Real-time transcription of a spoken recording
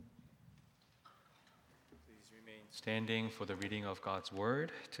Please remain standing for the reading of God's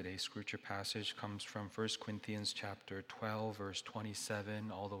Word. Today's scripture passage comes from 1 Corinthians chapter 12, verse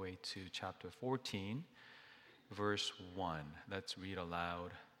 27, all the way to chapter 14, verse 1. Let's read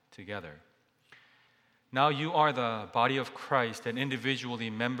aloud together. Now you are the body of Christ and individually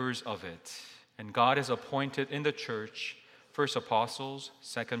members of it. And God has appointed in the church first apostles,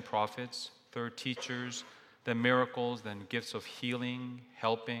 second prophets, third teachers, then miracles, then gifts of healing,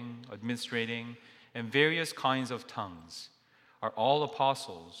 helping, administrating, and various kinds of tongues. Are all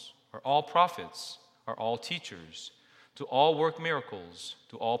apostles? Are all prophets? Are all teachers? Do all work miracles?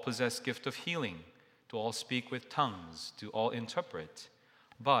 Do all possess gift of healing? Do all speak with tongues? Do all interpret?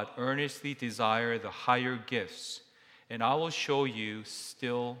 But earnestly desire the higher gifts, and I will show you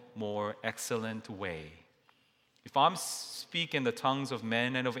still more excellent way. If I speak in the tongues of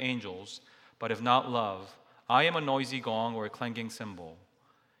men and of angels, but have not love, I am a noisy gong or a clanging cymbal.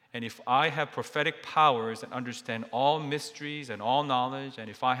 And if I have prophetic powers and understand all mysteries and all knowledge, and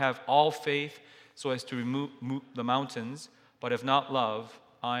if I have all faith so as to remove the mountains, but have not love,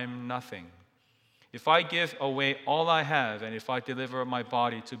 I'm nothing. If I give away all I have, and if I deliver my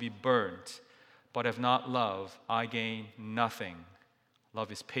body to be burnt, but have not love, I gain nothing.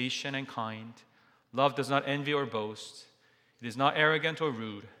 Love is patient and kind. Love does not envy or boast. It is not arrogant or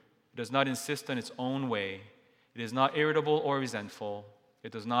rude. It does not insist on its own way. It is not irritable or resentful.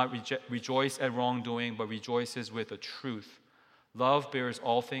 It does not rejoice at wrongdoing, but rejoices with the truth. Love bears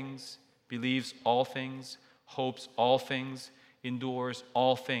all things, believes all things, hopes all things, endures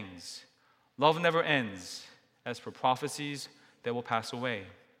all things. Love never ends. As for prophecies, they will pass away.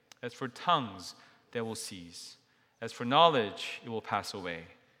 As for tongues, they will cease. As for knowledge, it will pass away.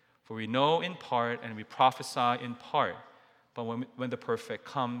 For we know in part and we prophesy in part. But when the perfect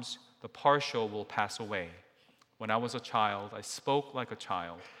comes, the partial will pass away. When I was a child, I spoke like a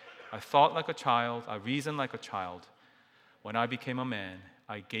child. I thought like a child. I reasoned like a child. When I became a man,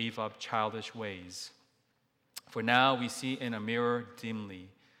 I gave up childish ways. For now we see in a mirror dimly,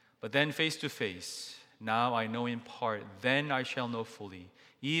 but then face to face. Now I know in part, then I shall know fully,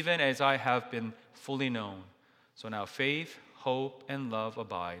 even as I have been fully known. So now faith, hope, and love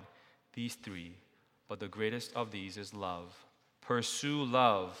abide, these three. But the greatest of these is love. Pursue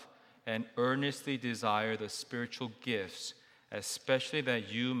love and earnestly desire the spiritual gifts, especially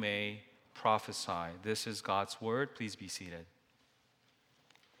that you may prophesy. This is God's word. Please be seated.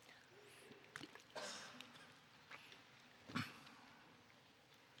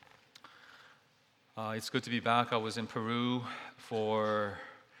 It's good to be back. I was in Peru for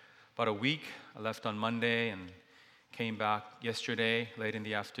about a week. I left on Monday and came back yesterday, late in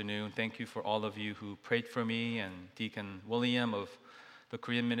the afternoon. Thank you for all of you who prayed for me, and Deacon William of the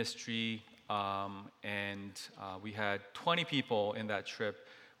Korean ministry, and we had 20 people in that trip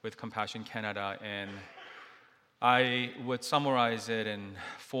with Compassion Canada, and I would summarize it in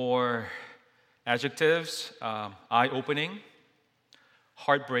 4 adjectives: eye-opening,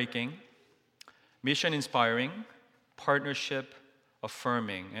 heartbreaking, mission-inspiring, partnership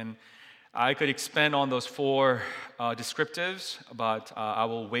affirming. And I could expand on those 4 descriptives, but I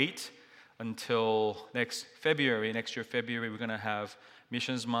will wait until next year, February, we're going to have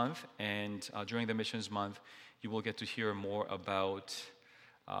Missions Month, and during the Missions Month, you will get to hear more about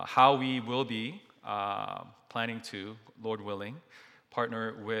how we will be planning to, Lord willing,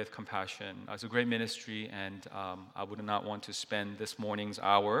 partner with Compassion. It's a great ministry, and I would not want to spend this morning's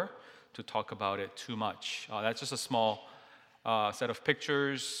hour to talk about it too much. That's just a small set of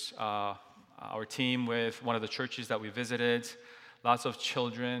pictures. Our team with one of the churches that we visited, lots of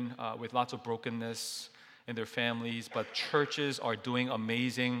children with lots of brokenness in their families, but churches are doing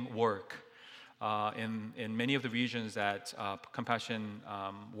amazing work in many of the regions that Compassion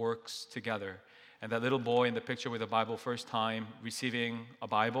works together. And that little boy in the picture with the Bible, first time receiving a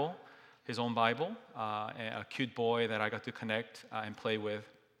Bible, his own Bible, a cute boy that I got to connect and play with.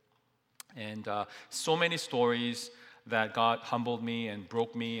 And so many stories that God humbled me and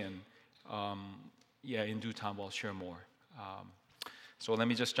broke me, and in due time we'll share more. So let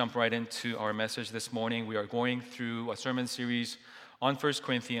me just jump right into our message this morning. We are going through a sermon series on 1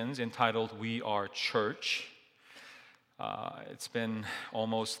 Corinthians entitled We Are Church. It's been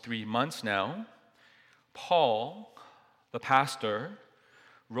almost 3 months now. Paul, the pastor,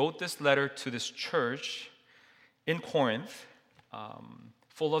 wrote this letter to this church in Corinth,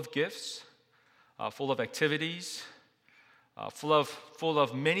 full of gifts, full of activities, full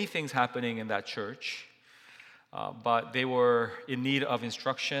of many things happening in that church. But they were in need of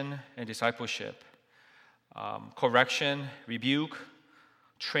instruction and discipleship, correction, rebuke,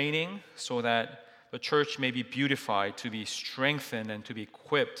 training, so that the church may be beautified, to be strengthened, and to be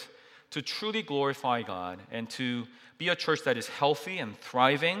equipped to truly glorify God and to be a church that is healthy and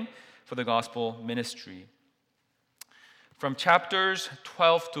thriving for the gospel ministry. From chapters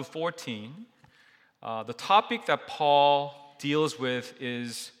 12 to 14, the topic that Paul deals with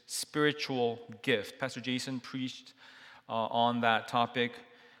is spiritual gift. Pastor Jason preached on that topic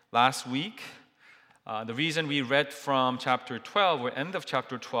last week. The reason we read from chapter 12 or end of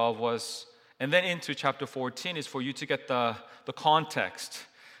chapter 12 was, and then into chapter 14, is for you to get the context.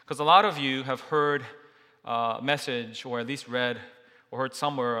 Because a lot of you have heard a message, or at least read or heard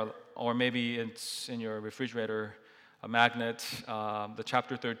somewhere, or maybe it's in your refrigerator, a magnet, the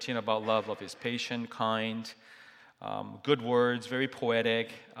chapter 13 about love. Love is patient, kind, good words, very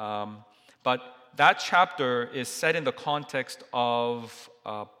poetic. But that chapter is set in the context of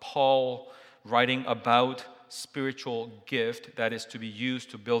Paul writing about spiritual gift that is to be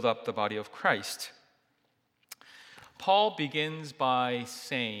used to build up the body of Christ. Paul begins by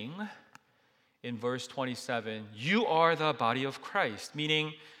saying in verse 27, "You are the body of Christ,"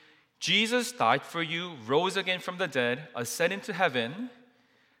 meaning Jesus died for you, rose again from the dead, ascended into heaven,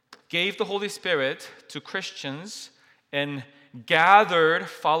 gave the Holy Spirit to Christians, and gathered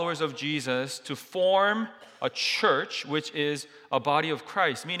followers of Jesus to form a church, which is a body of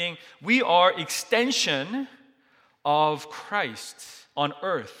Christ, meaning we are extension of Christ on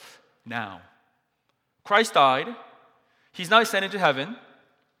earth now. Christ died. He's now ascended to heaven.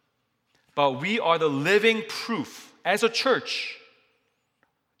 But we are the living proof as a church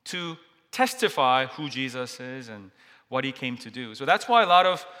to testify who Jesus is and what he came to do. So that's why a lot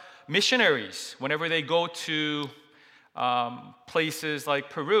of missionaries, whenever they go to places like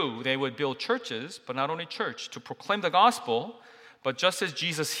Peru, they would build churches, but not only church, to proclaim the gospel, but just as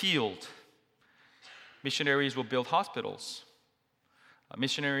Jesus healed, missionaries will build hospitals.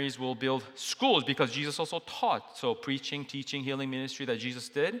 Missionaries will build schools because Jesus also taught. So preaching, teaching, healing ministry that Jesus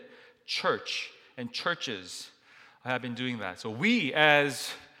did, church and churches have been doing that. So we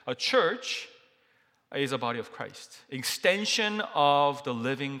as a church is a body of Christ, extension of the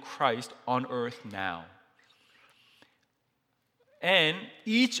living Christ on earth now. And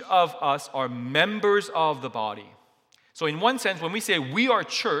each of us are members of the body. So in one sense, when we say we are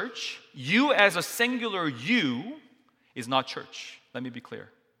church, you as a singular you is not church. Let me be clear.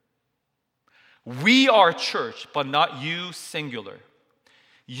 We are church, but not you singular.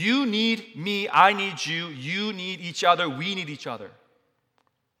 You need me, I need you, you need each other, we need each other.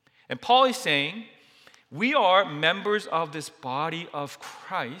 And Paul is saying, we are members of this body of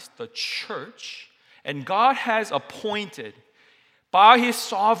Christ, the church, and God has appointed by his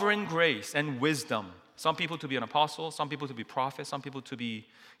sovereign grace and wisdom, some people to be an apostle, some people to be prophets, some people to be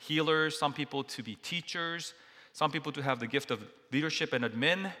healers, some people to be teachers, some people to have the gift of leadership and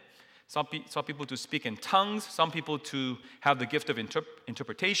admin, some people to speak in tongues, some people to have the gift of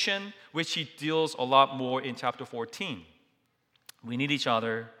interpretation, which he deals a lot more in chapter 14. We need each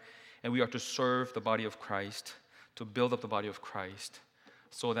other, and we are to serve the body of Christ, to build up the body of Christ,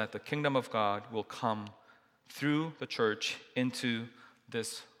 so that the kingdom of God will come through the church into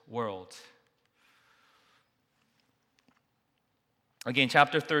this world. Again,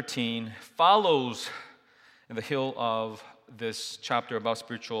 chapter 13 follows in the heel of this chapter about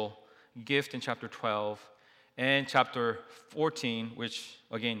spiritual gift in chapter 12, and chapter 14, which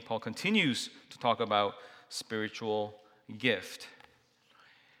again, Paul continues to talk about spiritual gift.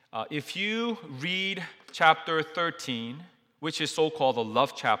 If you read chapter 13, which is so-called the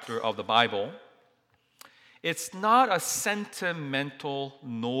love chapter of the Bible, it's not a sentimental,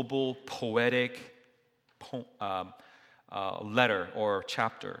 noble, poetic letter or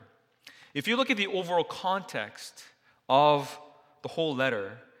chapter. If you look at the overall context of the whole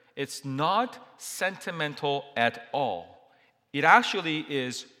letter, it's not sentimental at all. It actually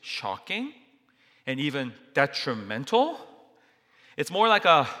is shocking and even detrimental. It's more like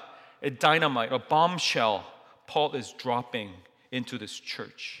a dynamite, a bombshell Paul is dropping into this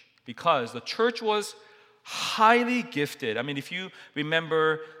church, because the church was highly gifted. I mean, if you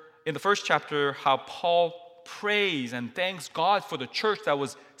remember in the first chapter how Paul prays and thanks God for the church that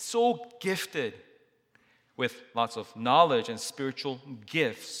was so gifted with lots of knowledge and spiritual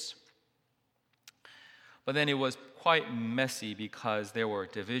gifts. But then it was quite messy because there were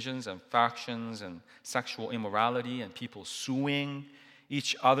divisions and factions and sexual immorality and people suing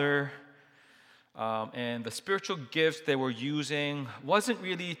each other. And the spiritual gifts they were using wasn't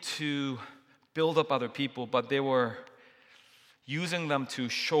really to build up other people, but they were using them to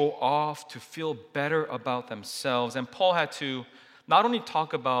show off, to feel better about themselves. And Paul had to not only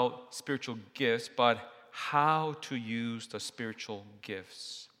talk about spiritual gifts, but how to use the spiritual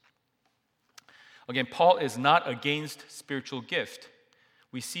gifts. Again, Paul is not against spiritual gift.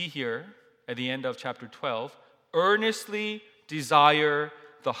 we see here at the end of chapter 12, earnestly desire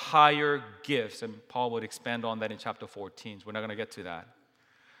the higher gifts. And Paul would expand on that in chapter 14. So we're not going to get to that.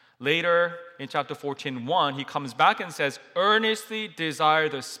 Later in chapter 14:1, he comes back and says, earnestly desire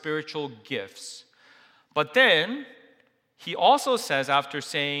the spiritual gifts. But then he also says, after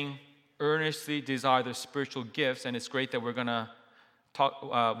saying, earnestly desire the spiritual gifts, and it's great that we're going to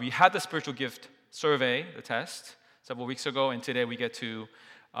talk, we had the spiritual gift survey, the test, several weeks ago, and today we get to,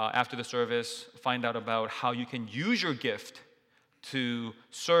 after the service, find out about how you can use your gift to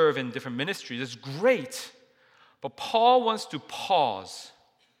serve in different ministries. It's great, but Paul wants to pause.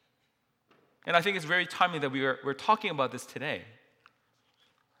 And I think it's very timely that we're talking about this today,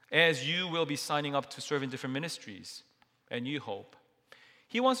 as you will be signing up to serve in different ministries, and you hope.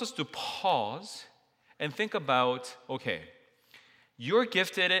 He wants us to pause and think about, okay, you're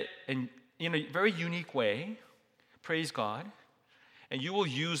gifted it in a very unique way, praise God, and you will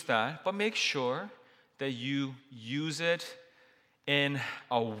use that, but make sure that you use it in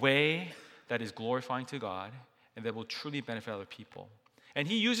a way that is glorifying to God and that will truly benefit other people. And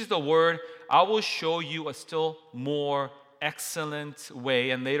he uses the word, I will show you a still more excellent way.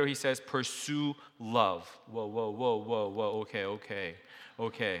 And later he says, pursue love. Whoa.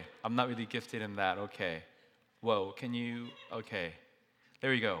 Okay. I'm not really gifted in that. Okay. Okay.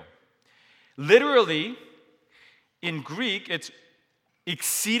 There you go. Literally, in Greek, it's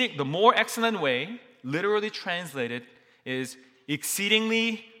exceeding, the more excellent way, literally translated, is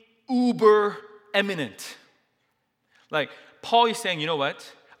exceedingly uber eminent. Like, Paul is saying, you know what?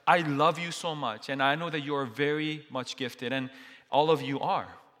 I love you so much, and I know that you are very much gifted, and all of you are.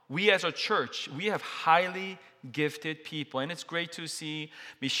 We as a church, we have highly gifted people, and it's great to see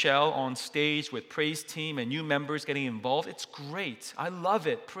Michelle on stage with praise team and new members getting involved. It's great. I love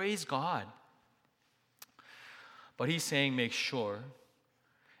it. Praise God. But he's saying, make sure,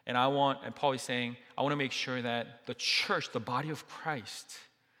 and Paul is saying, I want to make sure that the church, the body of Christ,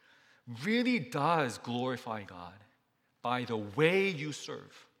 really does glorify God by the way you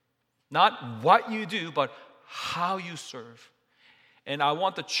serve. Not what you do, but how you serve. And I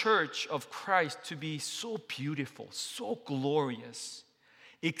want the church of Christ to be so beautiful, so glorious,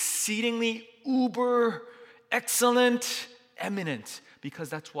 exceedingly uber, excellent, eminent, because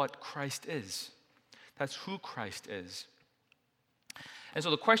that's what Christ is. That's who Christ is. And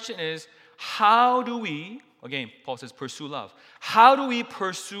so the question is, how do we, again, Paul says, pursue love. How do we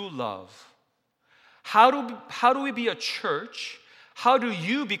pursue love? How do we be a church? How do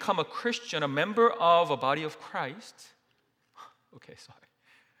you become a Christian, a member of a body of Christ? Okay, sorry.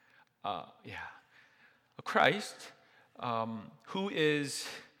 A Christ who is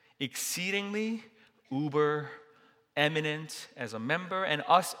exceedingly uber eminent as a member and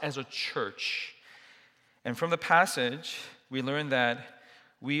us as a church. And from the passage, we learn that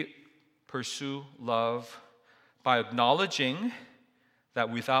we pursue love by acknowledging that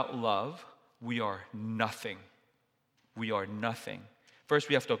without love, we are nothing. We are nothing. First,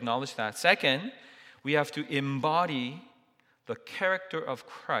 we have to acknowledge that. Second, we have to embody the character of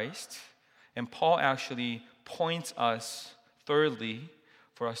Christ. And Paul actually points us, thirdly,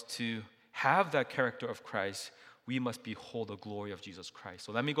 for us to have that character of Christ, we must behold the glory of Jesus Christ.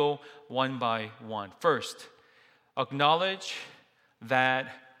 So let me go one by one. First, acknowledge that,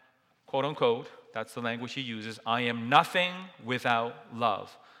 quote unquote, that's the language he uses, I am nothing without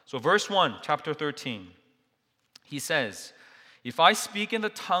love. So verse 1, chapter 13, he says, if I speak in the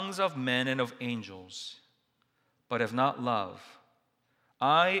tongues of men and of angels, but have not love,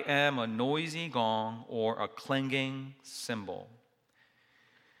 I am a noisy gong or a clanging cymbal.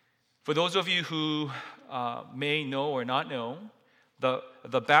 For those of you who may know or not know, the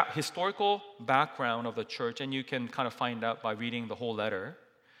historical background of the church, and you can kind of find out by reading the whole letter,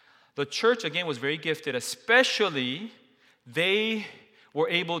 the church, again, was very gifted, especially they were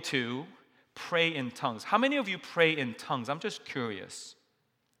able to pray in tongues. How many of you pray in tongues? I'm just curious.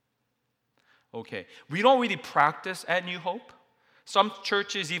 Okay. We don't really practice at New Hope. Some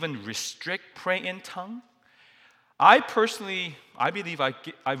churches even restrict pray in tongue. I believe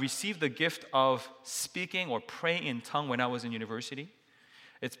I received the gift of speaking or praying in tongue when I was in university.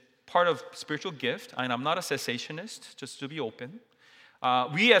 It's part of spiritual gift, and I'm not a cessationist, just to be open.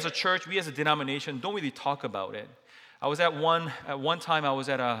 We as a church, we as a denomination don't really talk about it. I was at one time I was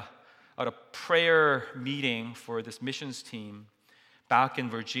at a prayer meeting for this missions team back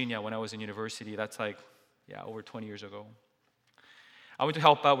in Virginia when I was in university. That's over 20 years ago. I went to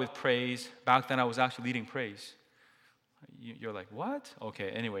help out with praise. Back then I was actually leading praise. You're like, what?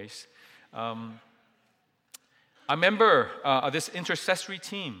 Okay, anyways. I remember this intercessory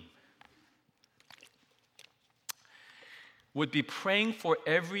team. would be praying for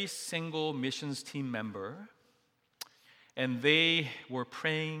every single missions team member, and they were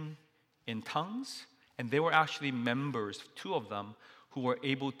praying in tongues, and they were actually members, two of them, who were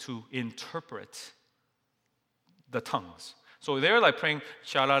able to interpret the tongues. So they're like praying,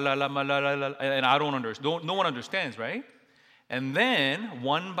 and I don't understand. No one understands, right? And then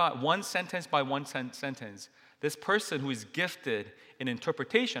one sentence by one sentence, this person who is gifted in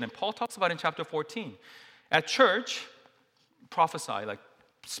interpretation, and Paul talks about in chapter 14, at church, prophesy, like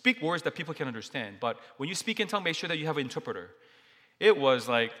speak words that people can understand. But when you speak in tongue, make sure that you have an interpreter. It was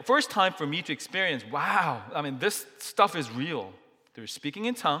like first time for me to experience, wow, I mean, this stuff is real. There's speaking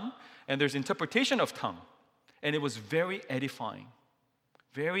in tongue, and there's interpretation of tongue. And it was very edifying.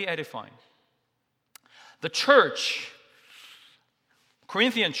 Very edifying. The church,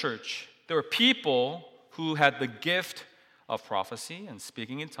 Corinthian church, there were people who had the gift of prophecy and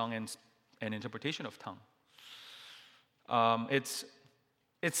speaking in tongue and interpretation of tongue. It's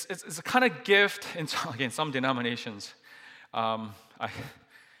a kind of gift in some denominations.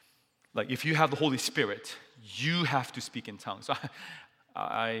 Like if you have the Holy Spirit, you have to speak in tongues. So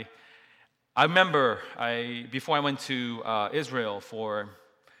I remember before I went to Israel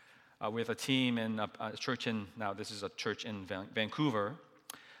with a team in a church now this is a church in Vancouver.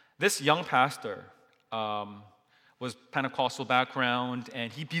 This young pastor was Pentecostal background,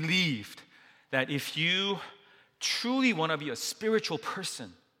 and he believed that if you truly want to be a spiritual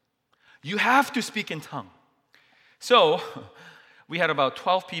person, you have to speak in tongue. So we had about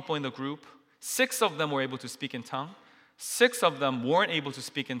 12 people in the group. 6 of them were able to speak in tongue. 6 of them weren't able to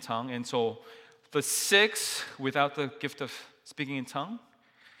speak in tongue. And so the 6 without the gift of speaking in tongue,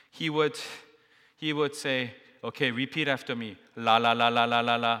 he would say, okay, repeat after me, la la la la la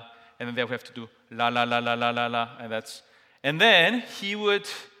la la, and then they would have to do la la la la la la la, and then he would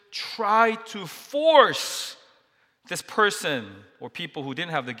try to force this person or people who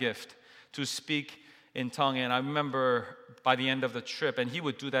didn't have the gift to speak in tongue. And I remember by the end of the trip, and he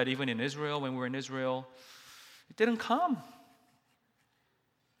would do that even in Israel when we were in Israel, it didn't come.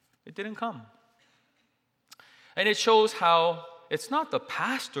 It didn't come. And it shows how it's not the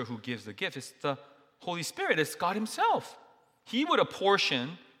pastor who gives the gift, it's the Holy Spirit, it's God Himself. He would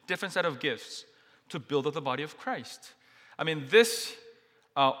apportion different set of gifts to build up the body of Christ. I mean, this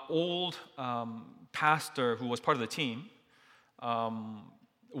old pastor who was part of the team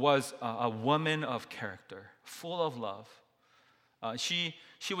was a woman of character, full of love. She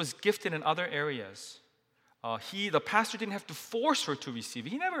was gifted in other areas. The pastor didn't have to force her to receive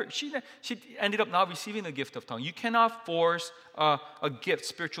it. She ended up not receiving the gift of tongue. You cannot force a gift,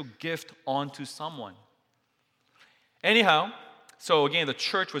 spiritual gift, onto someone. Anyhow, so again, the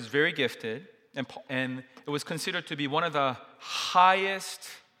church was very gifted, and it was considered to be one of the highest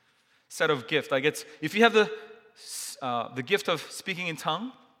set of gifts. Like if you have the gift of speaking in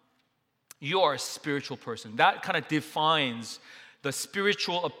tongue, you are a spiritual person. That kind of defines the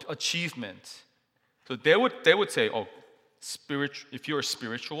spiritual achievement. So they would say, oh, if you're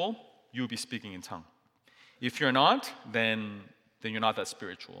spiritual, you'll be speaking in tongue. If you're not, then you're not that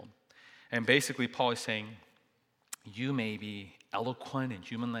spiritual. And basically, Paul is saying, you may be eloquent in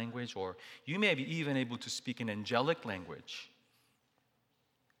human language, or you may be even able to speak in angelic language.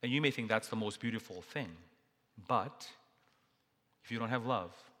 And you may think that's the most beautiful thing. But if you don't have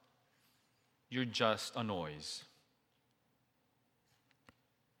love, you're just a noise,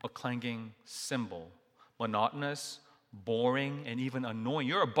 a clanging cymbal, monotonous, boring, and even annoying.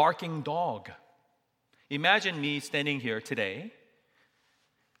 You're a barking dog. Imagine me standing here today,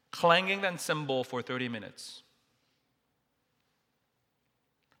 clanging that cymbal for 30 minutes.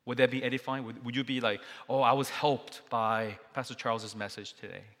 Would that be edifying? Would you be like, oh, I was helped by Pastor Charles's message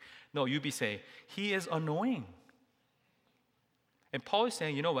today? No, you'd be saying, he is annoying. And Paul is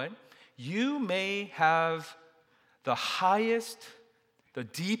saying, you know what? You may have the highest, the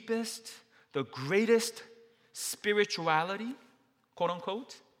deepest, the greatest spirituality, quote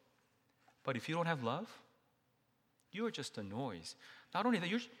unquote, but if you don't have love, you are just a noise. Not only that,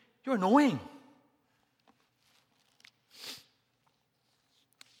 you're annoying.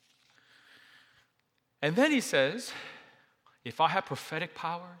 And then he says, if I have prophetic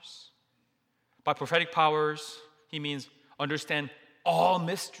powers, by prophetic powers, he means understand all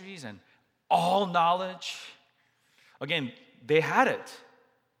mysteries and all knowledge. Again, they had it.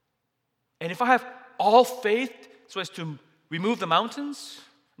 And if I have all faith so as to remove the mountains,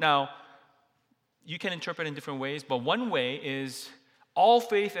 now, you can interpret in different ways, but one way is all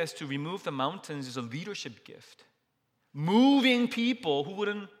faith as to remove the mountains is a leadership gift. Moving people who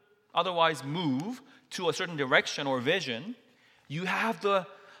wouldn't otherwise move to a certain direction or vision, you have the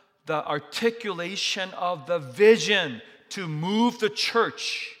articulation of the vision to move the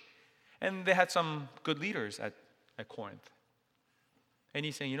church. And they had some good leaders at Corinth. And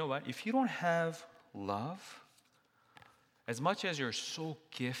he's saying, you know what? If you don't have love, as much as you're so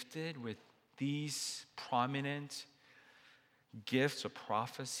gifted with these prominent gifts of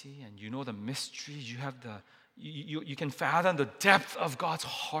prophecy, and you know the mysteries, you have you can fathom the depth of God's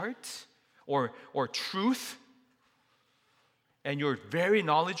heart or truth, and you're very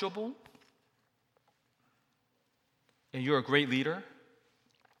knowledgeable, and you're a great leader,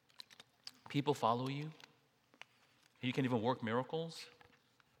 people follow you, you can even work miracles,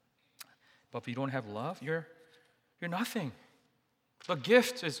 but if you don't have love, you're nothing. The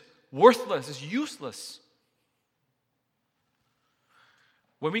gift is worthless, it's useless.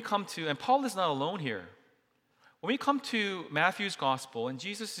 When we come to, and Paul is not alone here, when we come to Matthew's gospel and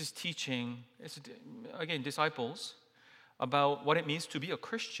Jesus is teaching, again, disciples, about what it means to be a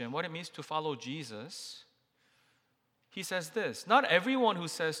Christian, what it means to follow Jesus, he says this, not everyone who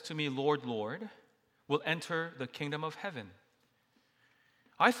says to me, Lord, Lord, will enter the kingdom of heaven.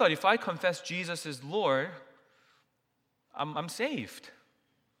 I thought if I confess Jesus as Lord, I'm saved.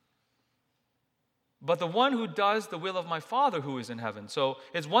 But the one who does the will of my Father who is in heaven. So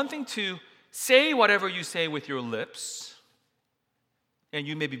it's one thing to say whatever you say with your lips, and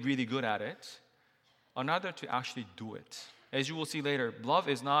you may be really good at it. Another to actually do it. As you will see later, love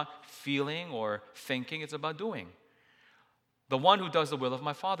is not feeling or thinking, it's about doing. The one who does the will of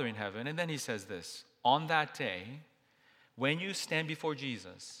my Father in heaven. And then he says this, on that day, when you stand before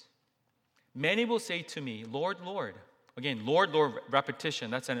Jesus, many will say to me, Lord, Lord. Again, Lord, Lord,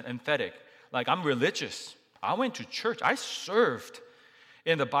 repetition, that's an emphatic. Like, I'm religious. I went to church. I served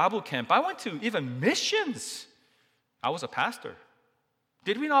in the Bible camp. I went to even missions. I was a pastor.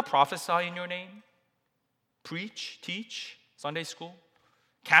 Did we not prophesy in your name? Preach, teach, Sunday school?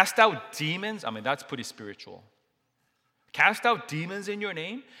 Cast out demons? I mean, that's pretty spiritual. Cast out demons in your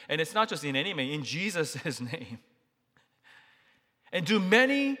name? And it's not just in any name, in Jesus' name. And do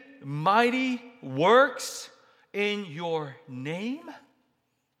many mighty works in your name?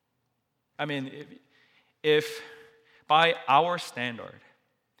 I mean, if by our standard,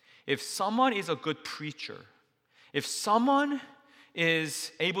 if someone is a good preacher, if someone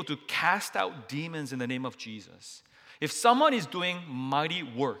is able to cast out demons in the name of Jesus, if someone is doing mighty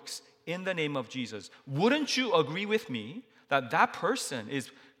works in the name of Jesus, wouldn't you agree with me that that person is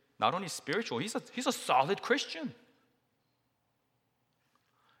not only spiritual, he's a solid Christian?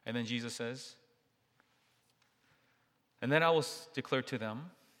 And then Jesus says, and then I will declare to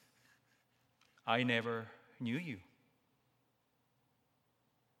them, I never knew you.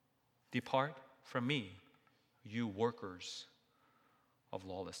 Depart from me, you workers of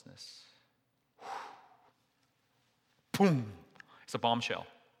lawlessness. Boom! It's a bombshell.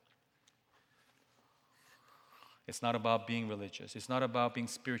 It's not about being religious. It's not about being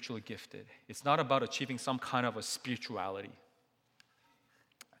spiritually gifted. It's not about achieving some kind of a spirituality.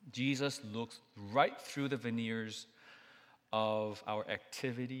 Jesus looks right through the veneers of our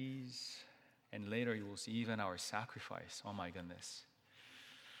activities, and later you will see even our sacrifice. Oh my goodness.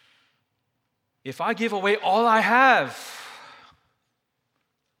 If I give away all I have,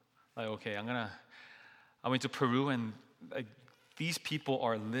 like, okay, I went to Peru, and like, these people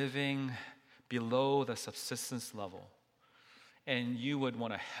are living below the subsistence level, and you would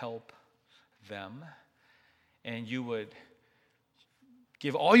want to help them, and you would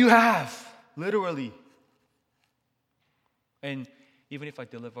give all you have, literally. And even if I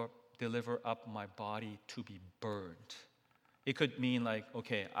deliver up my body to be burned, it could mean like,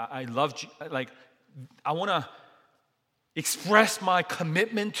 okay, I love, like, I want to express my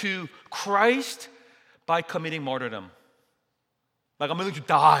commitment to Christ by committing martyrdom. Like, I'm willing to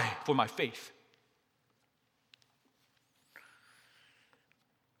die for my faith.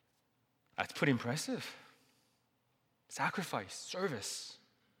 That's pretty impressive. Sacrifice, service.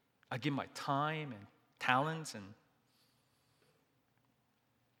 I give my time and talents and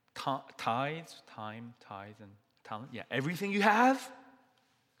tithes, and talent. Yeah, everything you have.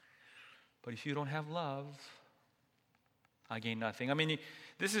 But if you don't have love, I gain nothing. I mean,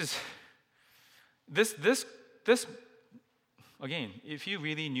 this again, if you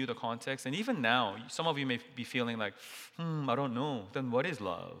really knew the context, and even now, some of you may be feeling like, I don't know, then what is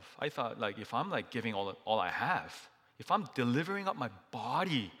love? I thought, like, if I'm like giving all I have, if I'm delivering up my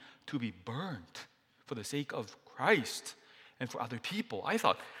body to be burned for the sake of Christ and for other people, I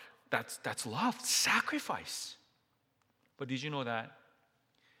thought that's love, sacrifice. But did you know that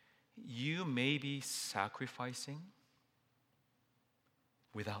you may be sacrificing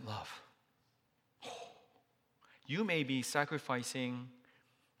without love? You may be sacrificing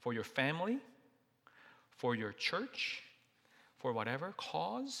for your family, for your church, for whatever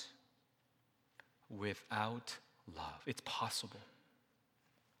cause without love. It's possible.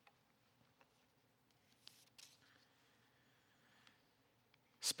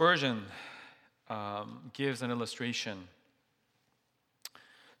 Spurgeon gives an illustration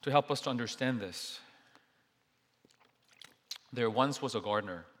to help us to understand this. There once was a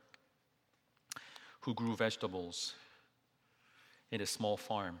gardener who grew vegetables in a small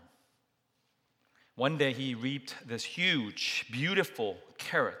farm. One day he reaped this huge, beautiful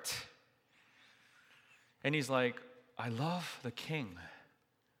carrot. And he's like, I love the king.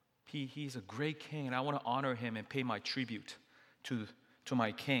 He's a great king, and I want to honor him and pay my tribute to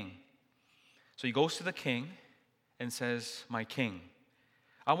my king. So he goes to the king and says, my king,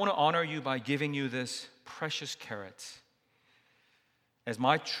 I want to honor you by giving you this precious carrot as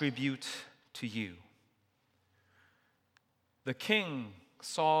my tribute to you. The king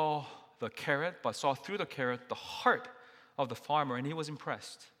saw the carrot, but saw through the carrot the heart of the farmer, and he was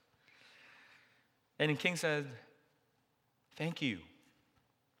impressed. And the king said, thank you.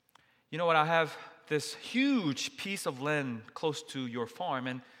 You know what, I have this huge piece of land close to your farm,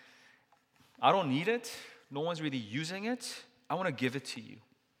 and I don't need it. No one's really using it. I want to give it to you.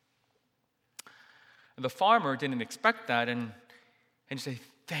 And the farmer didn't expect that, and he said,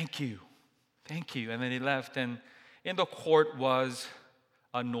 thank you. And then he left, and in the court was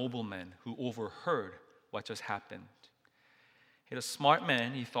a nobleman who overheard what just happened. He's a smart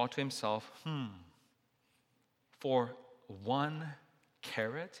man. He thought to himself, for one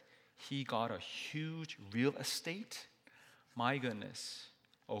carrot, he got a huge real estate? My goodness.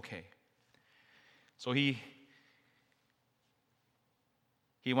 Okay. So he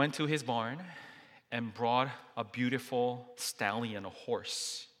went to his barn and brought a beautiful stallion, a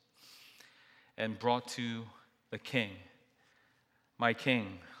horse, and brought to the king. My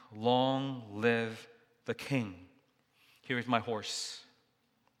king, long live the king. Here is my horse.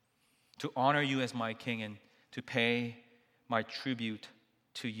 To honor you as my king and to pay my tribute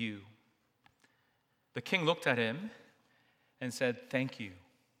to you. The king looked at him and said, thank you.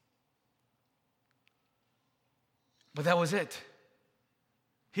 But that was it.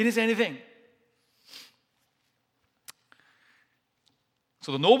 He didn't say anything.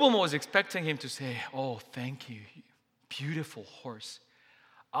 So the nobleman was expecting him to say, oh, thank you, beautiful horse.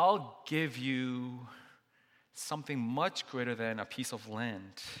 I'll give you something much greater than a piece of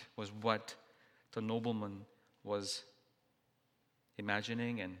land, was what the nobleman was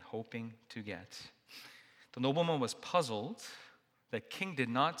imagining and hoping to get. The nobleman was puzzled. The king did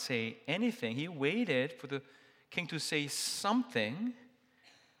not say anything. He waited for the king to say something.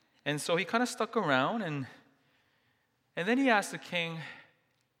 And so he kind of stuck around, and then he asked the king,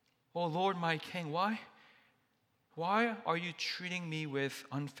 oh Lord, my king, why are you treating me with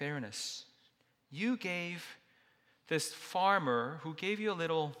unfairness? You gave this farmer who gave you a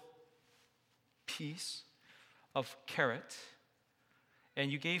little piece of carrot,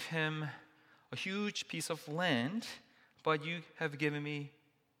 and you gave him a huge piece of land, but you have given me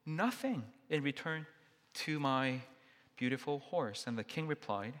nothing in return to my beautiful horse. And the king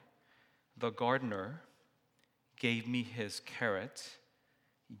replied, the gardener gave me his carrot.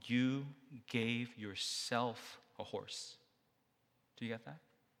 You gave yourself a horse. Do you get that?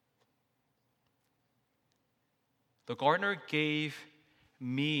 The gardener gave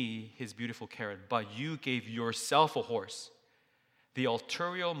me his beautiful carrot, but you gave yourself a horse. The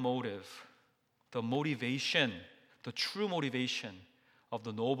ulterior motive, the motivation, the true motivation of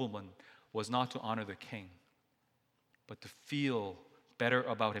the nobleman was not to honor the king, but to feel better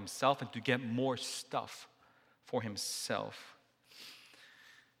about himself and to get more stuff for himself.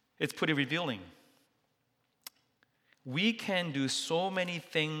 It's pretty revealing. We can do so many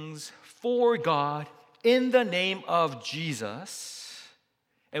things for God in the name of Jesus,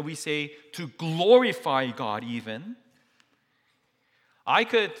 and we say to glorify God even. I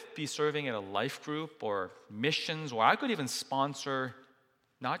could be serving in a life group or missions, or I could even sponsor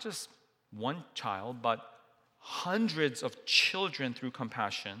not just one child, but hundreds of children through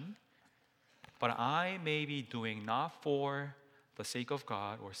compassion. But I may be doing not for the sake of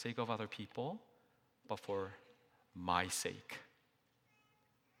God or sake of other people, but for my sake.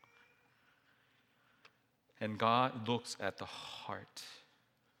 And God looks at the heart.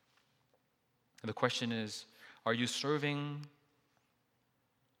 And the question is, are you serving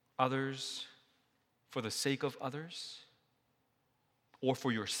others for the sake of others or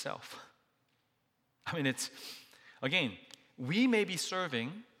for yourself? I mean, again, we may be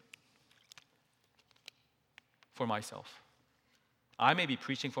serving for myself. I may be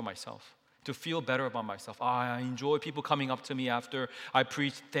preaching for myself to feel better about myself. I enjoy people coming up to me after I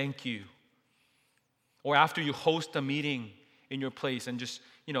preach, thank you. Or after you host a meeting in your place and just,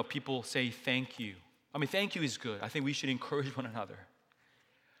 people say thank you. I mean, thank you is good. I think we should encourage one another.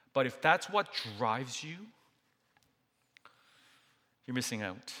 But if that's what drives you, you're missing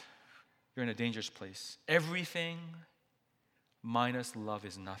out. You're in a dangerous place. Everything minus love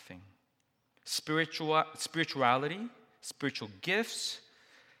is nothing. Spirituality, spiritual gifts,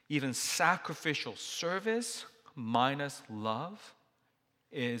 even sacrificial service minus love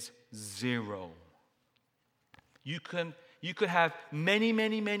is zero. You could have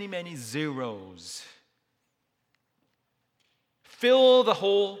many zeros. Fill the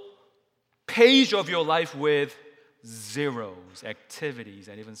whole page of your life with zeros, activities,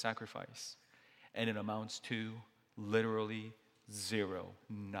 and even sacrifice. And it amounts to literally zero,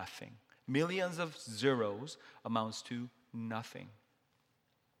 nothing. Millions of zeros amounts to nothing.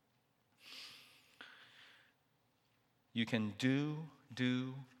 You can do,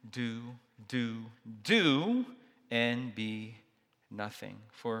 and be nothing.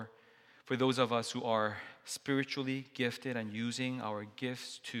 For those of us who are spiritually gifted and using our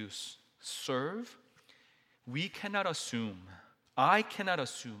gifts to serve, we cannot assume. I cannot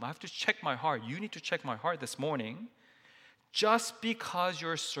assume. I have to check my heart. You need to check my heart this morning. Just because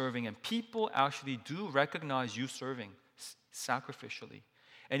you're serving, and people actually do recognize you serving sacrificially,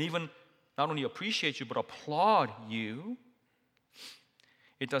 and even not only appreciate you, but applaud you,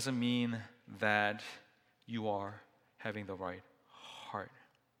 it doesn't mean that you are having the right heart,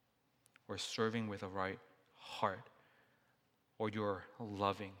 or serving with the right heart, or you're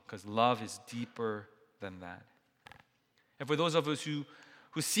loving, because love is deeper than that. And for those of us who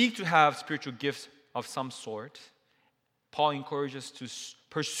seek to have spiritual gifts of some sort, Paul encourages us to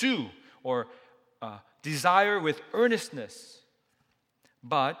pursue or desire with earnestness.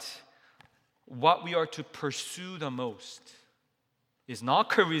 But what we are to pursue the most is not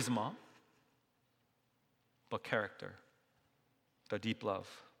charisma, but character, the deep love.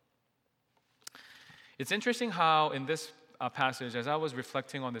 It's interesting how in this passage, as I was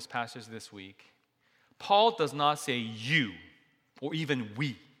reflecting on this passage this week, Paul does not say you or even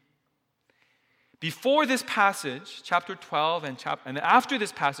we. Before this passage, chapter 12, and after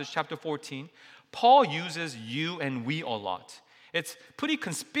this passage, chapter 14, Paul uses you and we a lot. It's pretty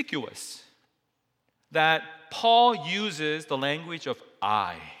conspicuous that Paul uses the language of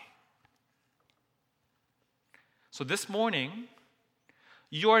I. So this morning,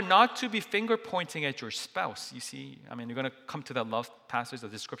 you are not to be finger pointing at your spouse. You see, you're going to come to that love passage, the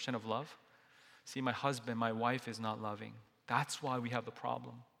description of love. See, my husband, my wife is not loving. That's why we have the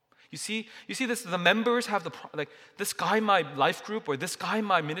problem. You see this, the members have this guy in my life group or this guy in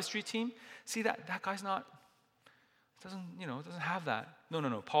my ministry team. See that guy's doesn't have that.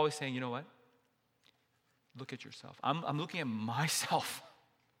 No. Paul is saying, you know what? Look at yourself. I'm looking at myself.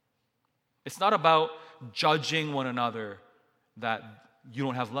 It's not about judging one another that you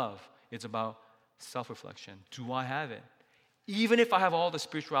don't have love. It's about self-reflection. Do I have it? Even if I have all the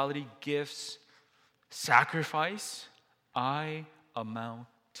spirituality, gifts, sacrifice, I amount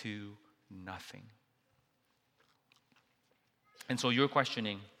to nothing. And so you're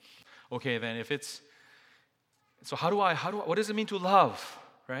questioning, okay, then what does it mean to love,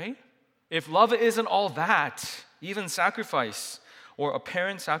 right? If love isn't all that, even sacrifice or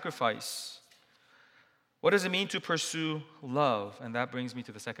apparent sacrifice, what does it mean to pursue love? And that brings me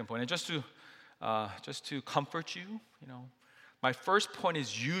to the second point. And just to comfort you, my first point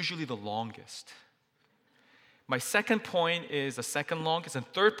is usually the longest. My second point is the second longest, and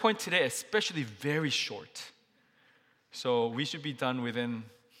third point today, especially very short. So we should be done within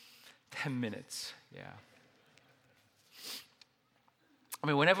 10 minutes. Yeah.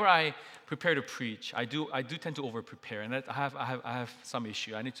 Whenever I prepare to preach, I do tend to over-prepare, and I have some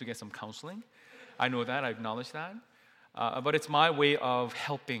issue. I need to get some counseling. I know that. I acknowledge that. But it's my way of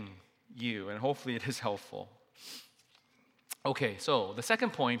helping you, and hopefully it is helpful. Okay, so the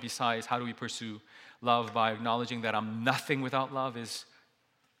second point, besides how do we pursue love by acknowledging that I'm nothing without love, is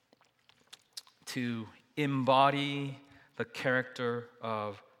to embody the character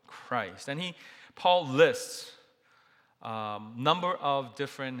of Christ. And Paul lists number of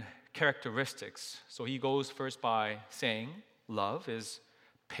different characteristics. So he goes first by saying love is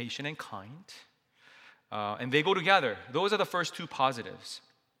patient and kind. And they go together. Those are the first two positives.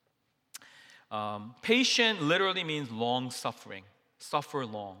 Patient literally means long-suffering. Suffer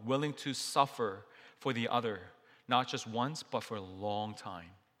long, willing to suffer for the other, not just once, but for a long time.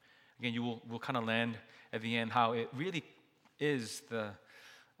 Again, we'll kind of land at the end how it really is the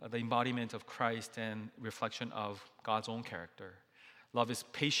embodiment of Christ and reflection of God's own character. Love is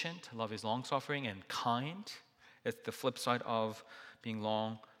patient, love is long-suffering and kind. It's the flip side of being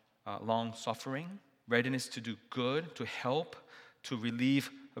long-suffering. Readiness to do good, to help to relieve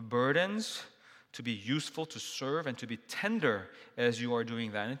burdens, to be useful, to serve, and to be tender as you are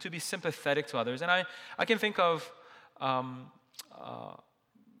doing that, and to be sympathetic to others. And I can think of our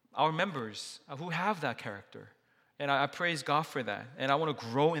members who have that character. And I praise God for that. And I want to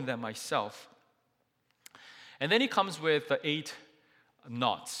grow in that myself. And then he comes with the 8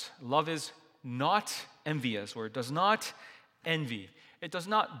 nots. Love is not envious, or it does not envy. It does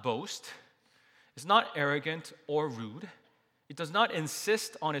not boast. It's not arrogant or rude. It does not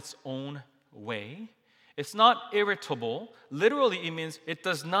insist on its own way. It's not irritable. Literally, it means it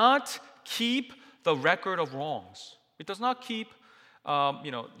does not keep the record of wrongs. It does not keep,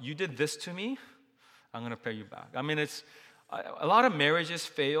 you did this to me, I'm going to pay you back. I mean, it's a lot of marriages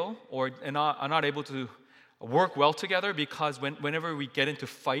fail or are not able to work well together because whenever we get into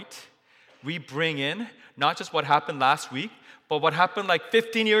fight, we bring in not just what happened last week, but what happened like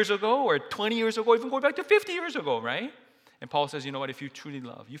 15 years ago or 20 years ago, even going back to 50 years ago, right? And Paul says, you know what, if you truly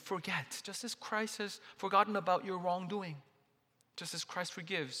love, you forget, just as Christ has forgotten about your wrongdoing, just as Christ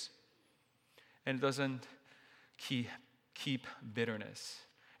forgives. And it doesn't keep bitterness.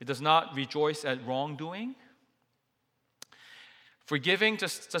 It does not rejoice at wrongdoing. Forgiving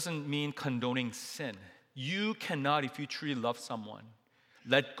just doesn't mean condoning sin. You cannot, if you truly love someone,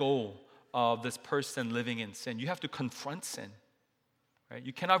 let go of this person living in sin. You have to confront sin. Right?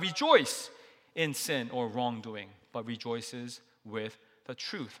 You cannot rejoice in sin or wrongdoing, but rejoices with the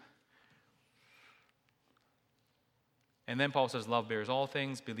truth. And then Paul says, love bears all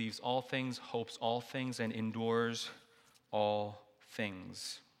things, believes all things, hopes all things, and endures all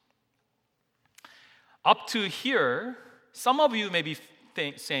things. Up to here, some of you may be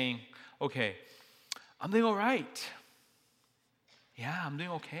saying, okay, I'm doing all right. Yeah, I'm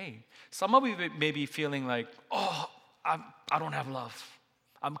doing okay. Some of you may be feeling like, I don't have love.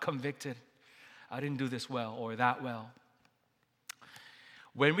 I'm convicted. I didn't do this well or that well.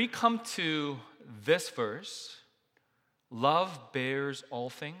 When we come to this verse, love bears all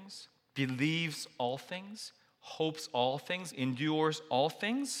things, believes all things, hopes all things, endures all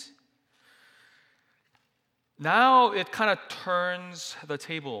things. Now it kind of turns the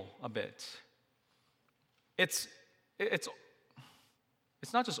table a bit. It's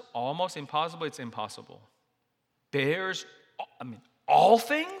not just almost impossible, it's impossible. Bears, all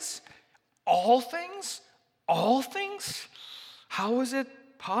things? All things? All things? How is it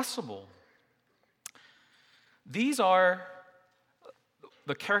possible? These are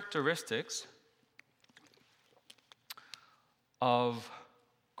the characteristics of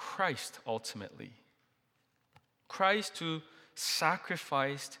Christ ultimately. Christ who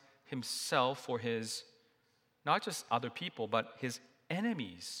sacrificed himself for his, not just other people, but his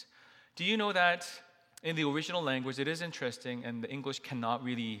enemies. Do you know that in the original language, it is interesting, and the English cannot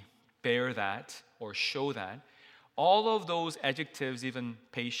really bear that or show that. All of those adjectives, even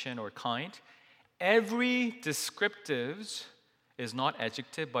patient or kind, every descriptive is not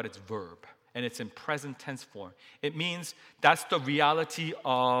adjective, but it's verb, and it's in present tense form. It means that's the reality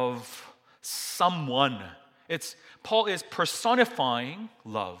of someone. Paul is personifying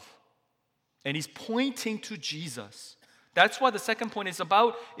love, and he's pointing to Jesus. That's why the second point is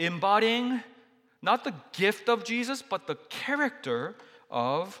about embodying not the gift of Jesus, but the character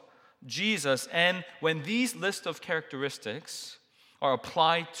of Jesus. And when these list of characteristics are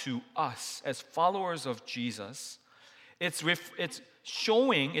applied to us as followers of Jesus, it's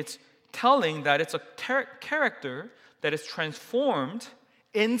telling that it's a character that is transformed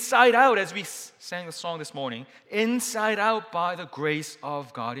inside out, as we sang the song this morning, inside out by the grace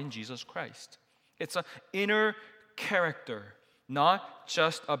of God in Jesus Christ. It's an inner character, not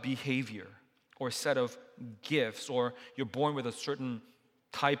just a behavior or set of gifts, or you're born with a certain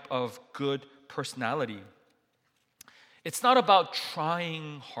type of good personality. It's not about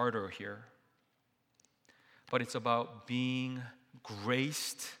trying harder here, but it's about being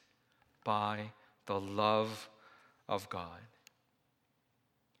graced by the love of God.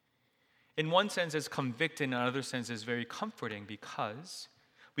 In one sense, it's convicting, in another sense, it's very comforting because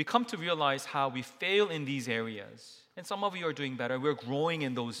we come to realize how we fail in these areas. And some of you are doing better. We're growing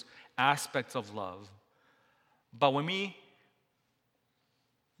in those aspects of love. But when we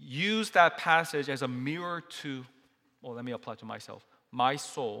use that passage as a mirror to, let me apply to myself, my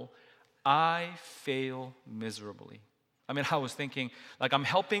soul, I fail miserably. I was thinking, I'm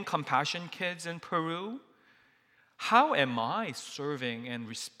helping Compassion Kids in Peru. How am I serving and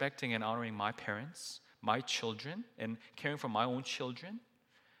respecting and honoring my parents, my children, and caring for my own children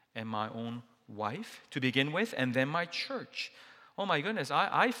and my own wife to begin with, and then my church? Oh my goodness,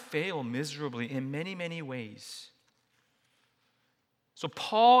 I fail miserably in many, many ways. So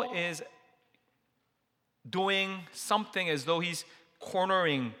Paul is doing something as though he's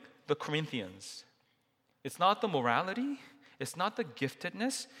cornering the Corinthians. It's not the morality. It's not the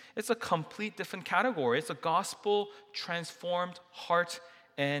giftedness. It's a complete different category. It's a gospel-transformed heart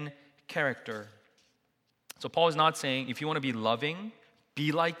and character. So Paul is not saying, if you want to be loving,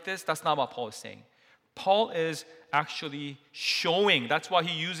 be like this. That's not what Paul is saying. Paul is actually showing. That's why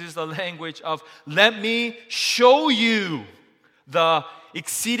he uses the language of, let me show you the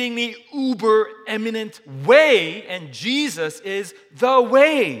exceedingly uber eminent way, and Jesus is the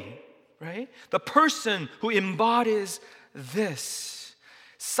way, right? The person who embodies this.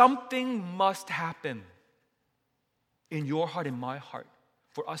 Something must happen in your heart and my heart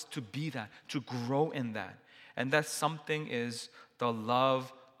for us to be that, to grow in that. And that something is the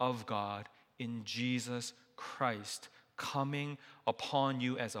love of God in Jesus Christ coming upon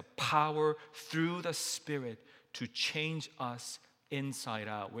you as a power through the Spirit to change us inside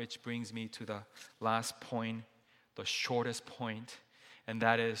out, which brings me to the last point, the shortest point, and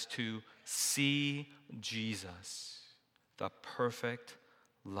that is to see Jesus, the perfect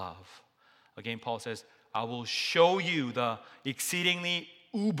love. Again, Paul says, I will show you the exceedingly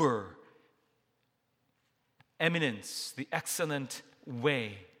uber eminence, the excellent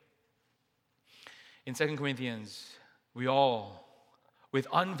way. In 2 Corinthians, we all, with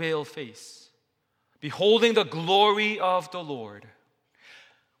unveiled face, beholding the glory of the Lord,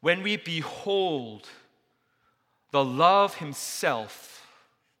 when we behold the love Himself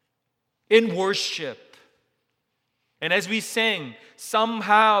in worship, and as we sing,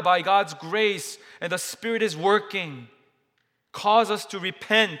 somehow by God's grace and the Spirit is working, cause us to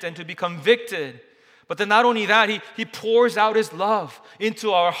repent and to be convicted. But then not only that, He pours out His love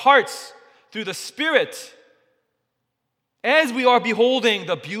into our hearts through the Spirit as we are beholding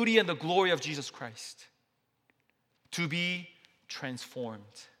the beauty and the glory of Jesus Christ, to be transformed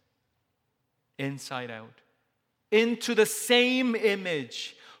inside out into the same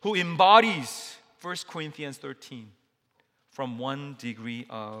image who embodies 1 Corinthians 13 from one degree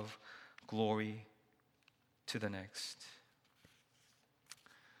of glory to the next.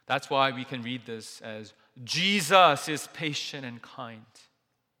 That's why we can read this as Jesus is patient and kind.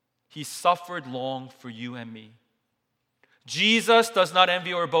 He suffered long for you and me. Jesus does not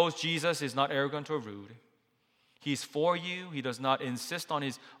envy or boast. Jesus is not arrogant or rude. He's for you. He does not insist on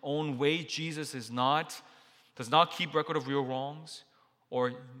His own way. Jesus does not keep record of real wrongs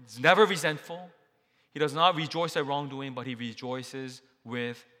or is never resentful. He does not rejoice at wrongdoing, but He rejoices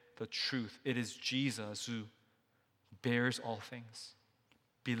with the truth. It is Jesus who bears all things,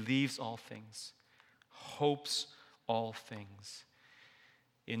 believes all things, hopes all things,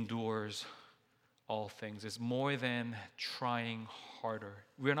 endures all things. It's more than trying harder.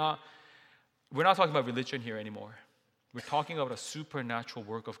 We're not talking about religion here anymore. We're talking about a supernatural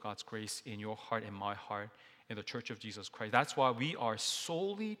work of God's grace in your heart and my heart in the Church of Jesus Christ. That's why we are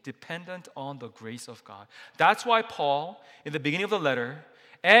solely dependent on the grace of God. That's why Paul, in the beginning of the letter,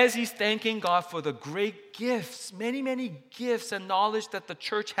 as he's thanking God for the great gifts, many, many gifts and knowledge that the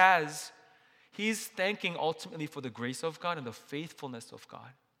church has, he's thanking ultimately for the grace of God and the faithfulness of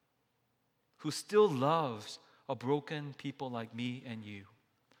God, who still loves a broken people like me and you.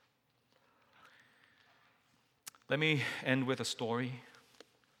 Let me end with a story.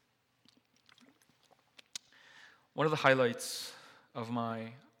 One of the highlights of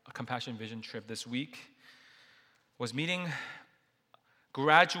my Compassion Vision trip this week was meeting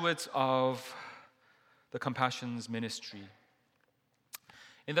graduates of the Compassion's ministry.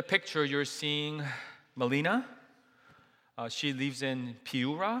 In the picture, you're seeing Melina. She lives in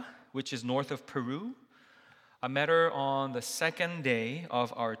Piura, which is north of Peru. I met her on the second day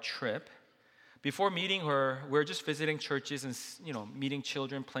of our trip. Before meeting her, we were just visiting churches and meeting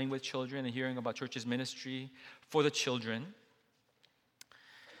children, playing with children, and hearing about church's ministry for the children.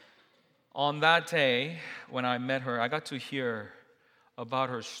 On that day, when I met her, I got to hear about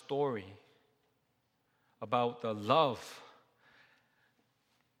her story, about the love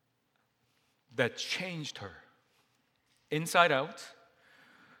that changed her inside out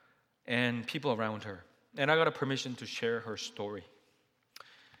and people around her. And I got a permission to share her story.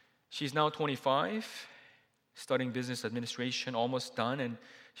 She's now 25, studying business administration, almost done, and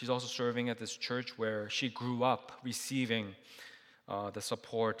she's also serving at this church where she grew up receiving the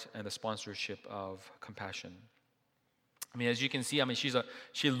support and the sponsorship of Compassion. I mean, as you can see,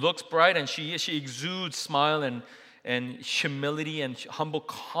 she looks bright and she exudes smile and humility and humble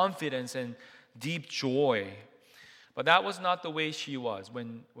confidence and deep joy. But that was not the way she was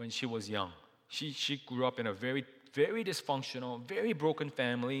when she was young. She grew up in a very, very dysfunctional, very broken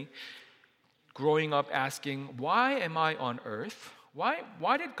family, growing up asking, why am I on earth?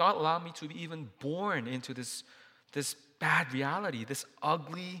 Why did God allow me to be even born into this bad reality, this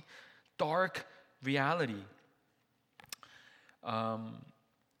ugly, dark reality?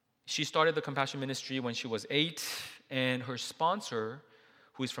 She started the Compassion Ministry when she was 8, and her sponsor,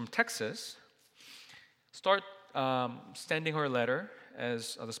 who is from Texas, sending her a letter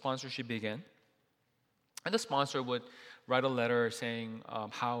as the sponsorship began. And the sponsor would write a letter saying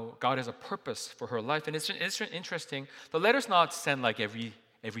how God has a purpose for her life. And it's interesting. The letter's not sent like every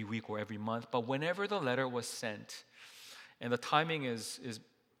week or every month, but whenever the letter was sent, and the timing is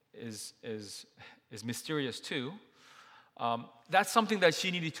mysterious too. That's something that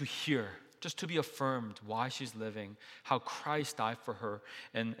she needed to hear, just to be affirmed why she's living, how Christ died for her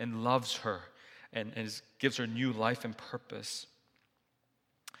and loves her and gives her new life and purpose.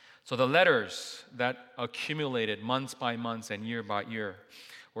 So the letters that accumulated months by months and year by year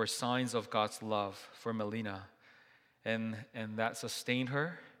were signs of God's love for Melina, and that sustained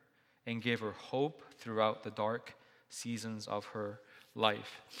her and gave her hope throughout the dark seasons of her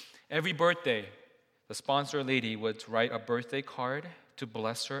life. Every birthday, the sponsor lady would write a birthday card to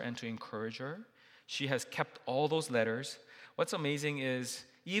bless her and to encourage her. She has kept all those letters. What's amazing is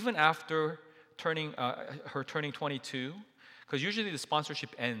even after her turning 22, because usually the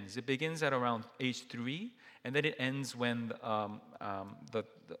sponsorship ends. It begins at around age 3, and then it ends when the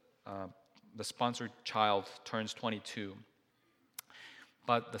sponsored child turns 22.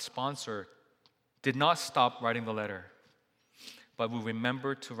 But the sponsor did not stop writing the letter, but we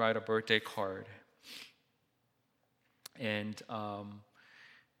remembered to write a birthday card. And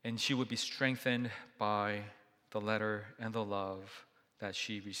she would be strengthened by the letter and the love that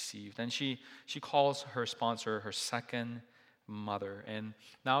she received. And she calls her sponsor her second mother. And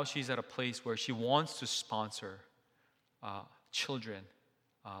now she's at a place where she wants to sponsor children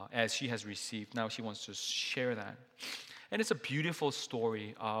as she has received. Now she wants to share that. And it's a beautiful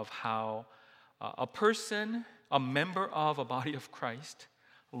story of how a person, a member of a body of Christ,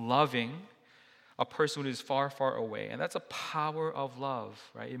 loving a person who is far, far away. And that's a power of love,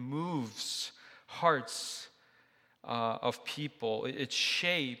 right? It moves hearts of people. It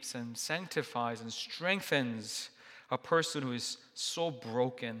shapes and sanctifies and strengthens a person who is so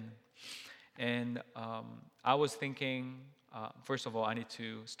broken. And I was thinking, first of all, I need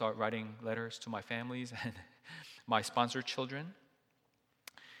to start writing letters to my families and my sponsored children.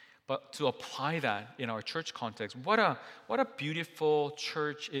 But to apply that in our church context, what a beautiful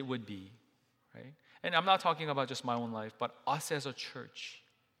church it would be, right? And I'm not talking about just my own life, but us as a church,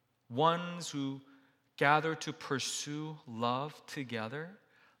 ones who gather to pursue love together,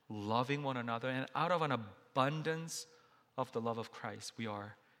 loving one another, and out of an abundance of the love of Christ, we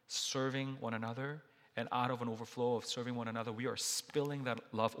are serving one another, and out of an overflow of serving one another, we are spilling that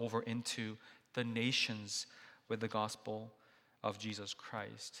love over into the nations with the gospel of Jesus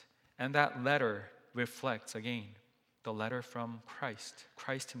Christ. And that letter reflects, again, the letter from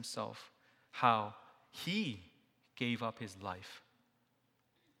Christ himself, how he gave up his life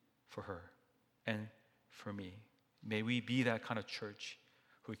for her and for me. May we be that kind of church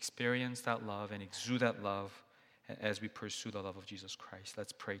who experience that love and exude that love as we pursue the love of Jesus Christ.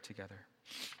 Let's pray together.